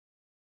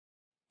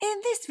In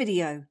this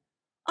video,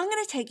 I'm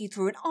going to take you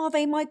through an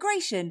Aave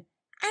migration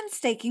and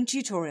staking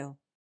tutorial.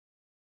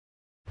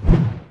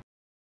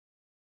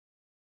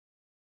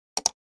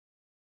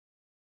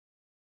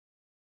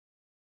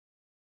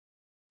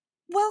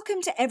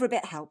 Welcome to Every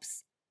Bit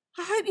Helps.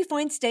 I hope you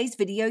find today's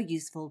video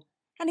useful,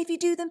 and if you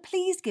do, then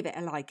please give it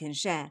a like and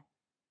share.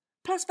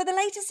 Plus, for the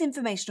latest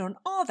information on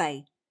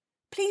Aave,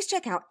 please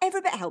check out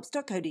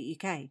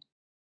everybithelps.co.uk.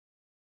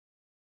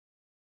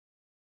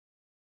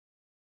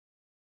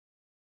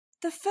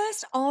 The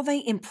first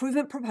Aave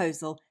improvement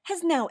proposal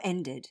has now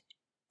ended,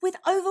 with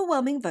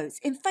overwhelming votes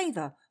in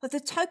favour of the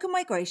token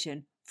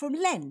migration from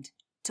Lend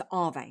to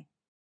Aave.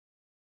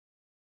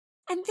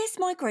 And this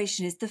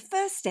migration is the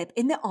first step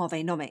in the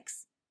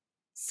Aavenomics.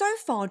 So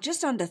far,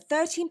 just under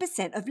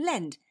 13% of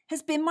Lend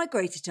has been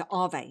migrated to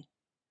Aave,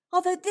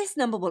 although this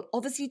number will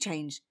obviously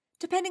change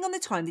depending on the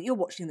time that you're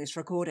watching this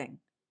recording.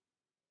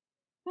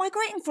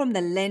 Migrating from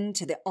the Lend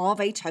to the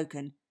Aave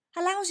token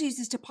allows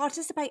users to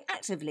participate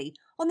actively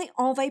on the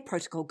Aave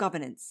protocol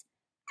governance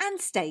and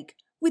stake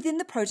within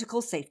the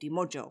protocol safety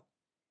module,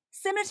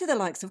 similar to the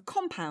likes of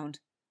Compound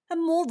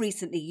and more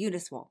recently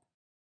Uniswap.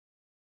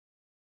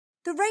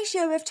 The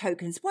ratio of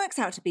tokens works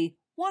out to be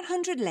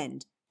 100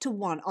 Lend to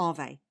 1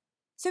 Aave.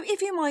 So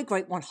if you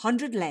migrate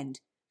 100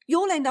 Lend,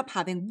 you'll end up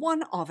having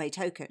 1 Aave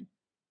token.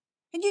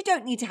 And you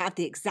don't need to have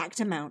the exact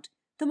amount.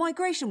 The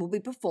migration will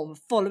be performed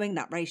following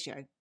that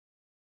ratio.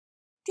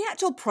 The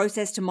actual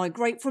process to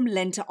migrate from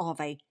Lend to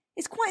Aave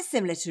is quite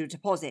similar to a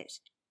deposit.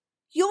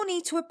 You'll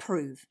need to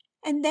approve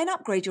and then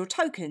upgrade your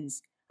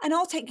tokens, and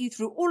I'll take you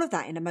through all of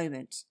that in a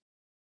moment.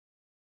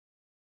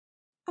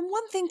 And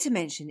one thing to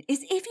mention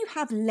is if you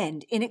have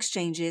Lend in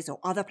exchanges or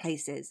other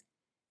places,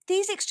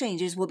 these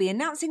exchanges will be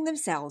announcing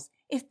themselves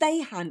if they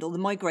handle the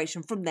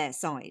migration from their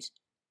side.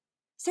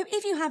 So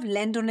if you have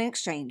Lend on an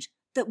exchange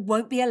that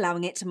won't be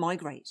allowing it to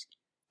migrate,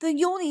 then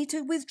you'll need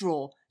to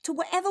withdraw to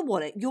whatever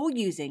wallet you're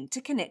using to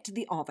connect to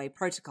the Aave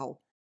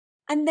protocol,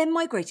 and then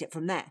migrate it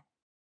from there.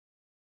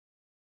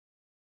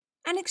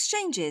 And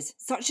exchanges,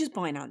 such as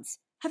Binance,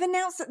 have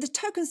announced that the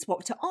token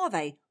swap to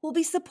Aave will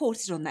be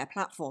supported on their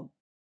platform.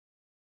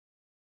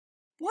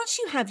 Once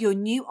you have your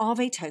new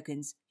Aave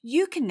tokens,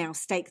 you can now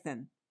stake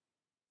them.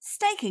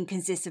 Staking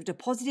consists of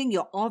depositing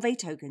your Aave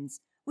tokens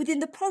within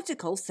the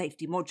protocol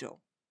safety module.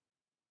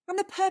 And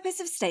the purpose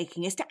of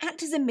staking is to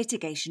act as a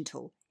mitigation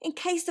tool in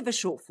case of a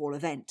shortfall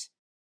event.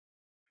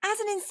 As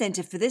an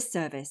incentive for this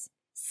service,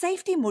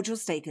 safety module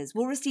stakers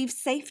will receive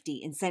safety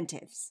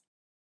incentives.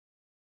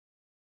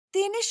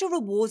 The initial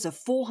rewards are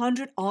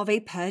 400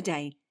 Aave per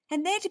day,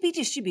 and they're to be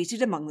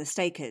distributed among the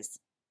stakers.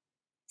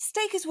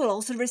 Stakers will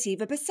also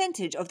receive a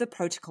percentage of the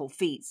protocol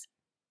fees,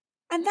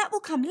 and that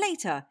will come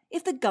later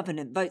if the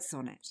government votes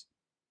on it.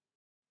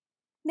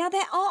 Now,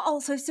 there are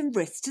also some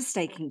risks to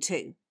staking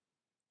too.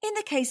 In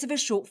the case of a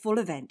shortfall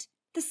event,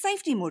 the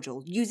safety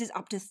module uses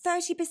up to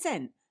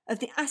 30% of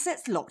the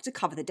assets locked to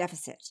cover the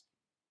deficit.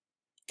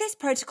 This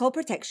protocol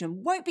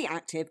protection won't be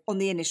active on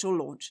the initial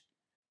launch,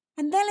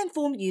 and they'll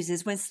inform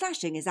users when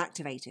slashing is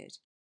activated.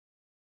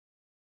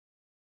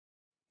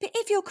 But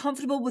if you're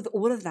comfortable with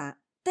all of that,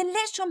 then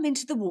let's jump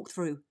into the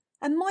walkthrough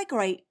and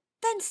migrate,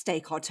 then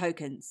stake our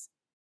tokens.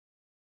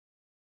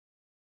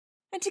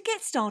 And to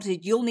get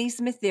started, you'll need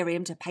some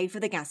Ethereum to pay for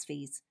the gas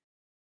fees.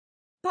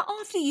 But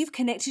after you've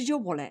connected your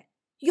wallet,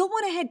 you'll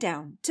want to head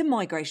down to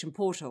Migration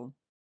Portal.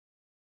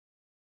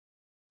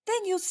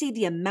 Then you'll see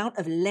the amount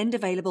of Lend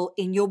available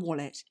in your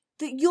wallet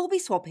that you'll be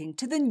swapping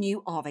to the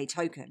new Aave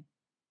token.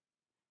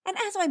 And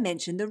as I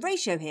mentioned, the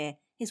ratio here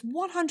is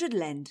 100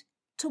 Lend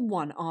to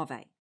 1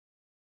 Aave.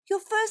 You'll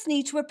first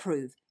need to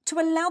approve to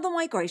allow the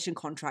migration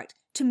contract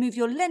to move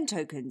your Lend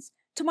tokens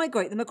to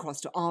migrate them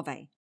across to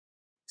Aave.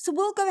 So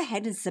we'll go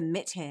ahead and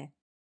submit here.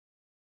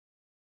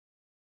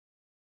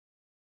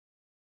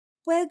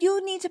 Well,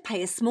 you'll need to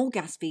pay a small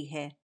gas fee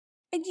here,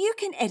 and you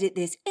can edit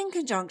this in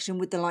conjunction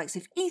with the likes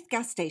of ETH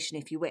gas station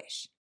if you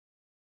wish.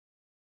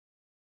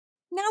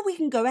 Now we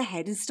can go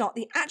ahead and start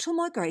the actual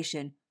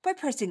migration by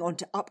pressing on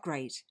to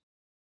upgrade.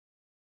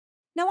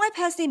 Now I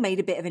personally made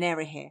a bit of an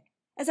error here,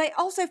 as I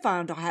also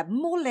found I had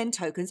more Lend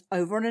tokens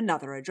over on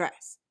another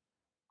address,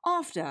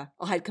 after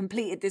I had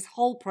completed this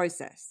whole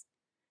process.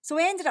 So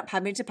I ended up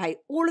having to pay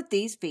all of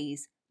these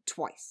fees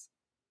twice.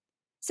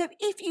 So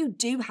if you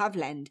do have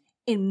Lend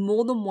in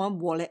more than one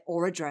wallet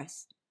or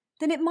address,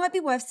 then it might be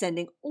worth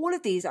sending all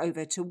of these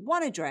over to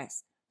one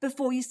address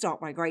before you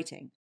start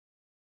migrating.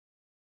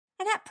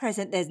 And at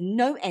present, there's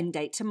no end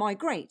date to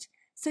migrate,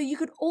 so you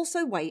could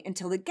also wait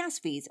until the gas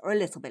fees are a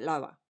little bit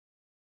lower.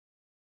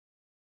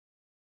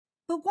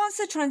 But once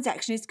the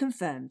transaction is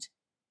confirmed,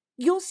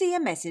 you'll see a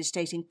message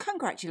stating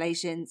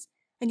congratulations,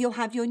 and you'll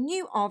have your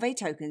new Aave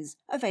tokens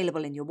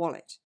available in your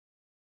wallet.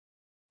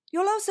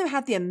 You'll also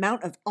have the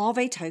amount of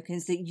Aave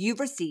tokens that you've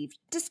received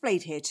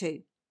displayed here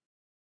too.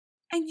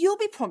 And you'll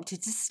be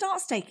prompted to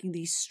start staking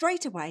these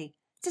straight away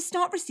to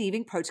start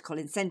receiving protocol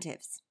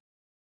incentives,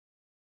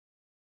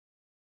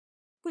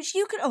 which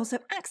you can also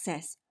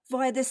access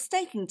via the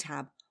staking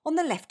tab on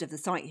the left of the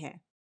site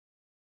here.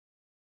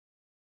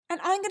 and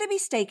I'm going to be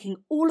staking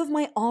all of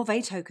my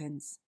Aave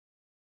tokens.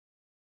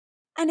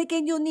 And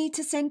again, you'll need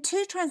to send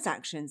 2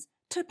 transactions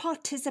to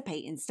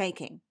participate in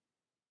staking.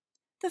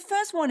 The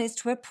first one is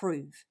to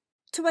approve,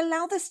 to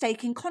allow the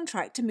staking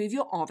contract to move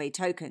your Aave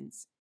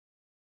tokens.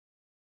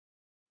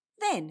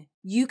 Then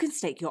you can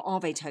stake your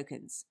Aave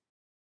tokens.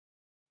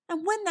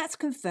 And when that's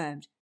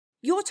confirmed,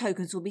 your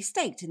tokens will be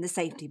staked in the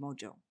safety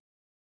module.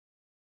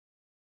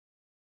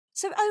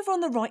 So over on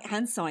the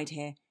right-hand side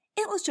here,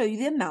 it will show you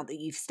the amount that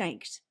you've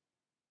staked.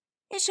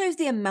 It shows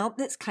the amount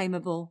that's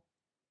claimable,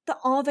 the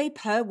Aave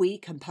per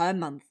week and per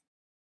month,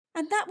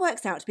 and that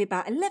works out to be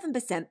about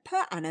 11%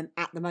 per annum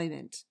at the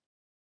moment.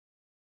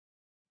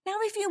 Now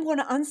if you want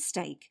to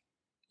unstake,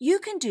 you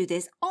can do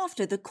this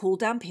after the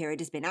cooldown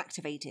period has been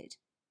activated.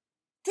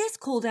 This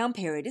cooldown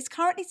period is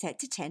currently set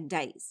to 10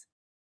 days.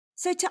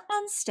 So to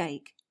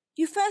unstake,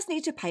 you first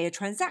need to pay a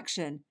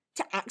transaction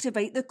to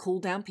activate the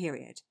cooldown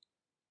period.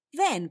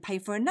 Then pay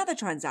for another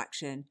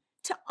transaction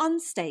to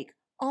unstake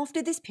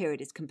after this period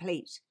is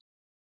complete.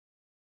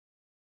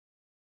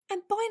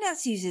 And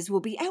Binance users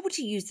will be able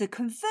to use the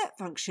convert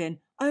function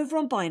over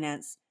on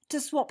Binance to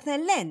swap their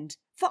Lend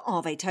for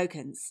Aave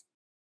tokens.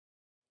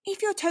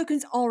 If your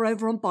tokens are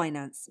over on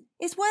Binance,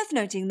 it's worth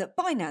noting that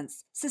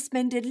Binance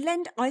suspended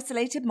Lend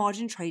isolated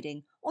margin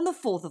trading on the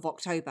 4th of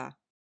October.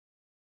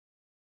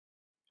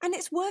 And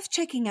it's worth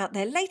checking out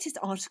their latest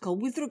article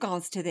with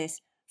regards to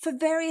this for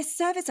various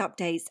service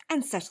updates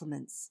and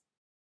settlements.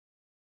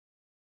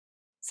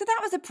 So that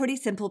was a pretty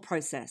simple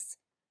process.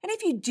 And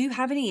if you do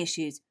have any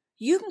issues,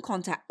 you can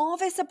contact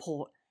Aave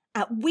support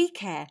at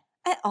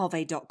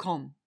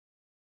wecare@aave.com,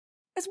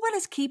 as well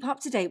as keep up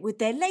to date with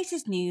their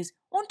latest news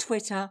on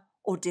Twitter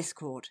or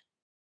Discord.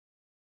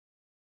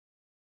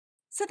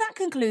 So that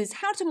concludes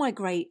how to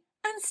migrate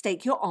and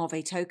stake your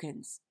Aave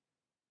tokens.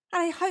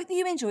 And I hope that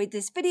you enjoyed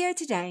this video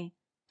today,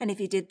 and if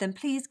you did, then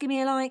please give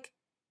me a like,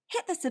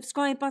 hit the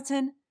subscribe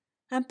button,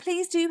 and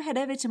please do head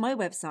over to my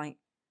website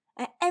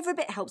at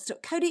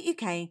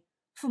everybithelps.co.uk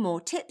for more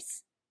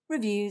tips,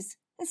 reviews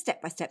and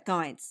step-by-step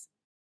guides.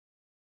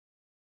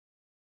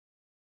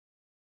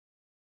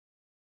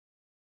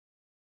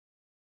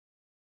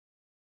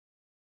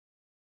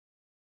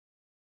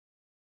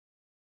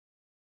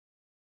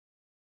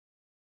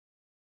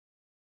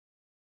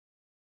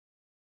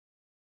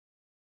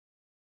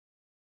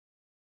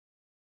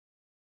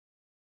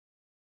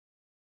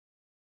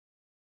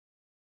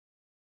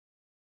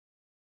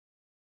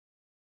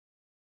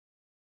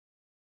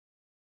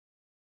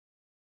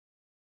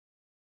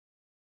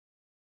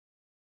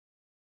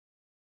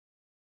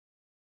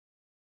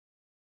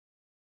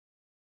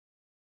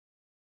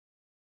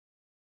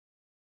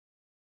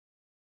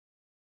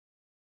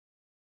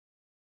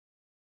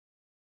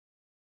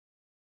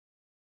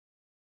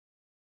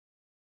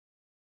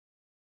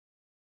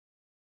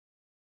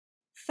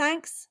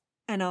 Thanks,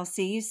 and I'll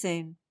see you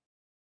soon.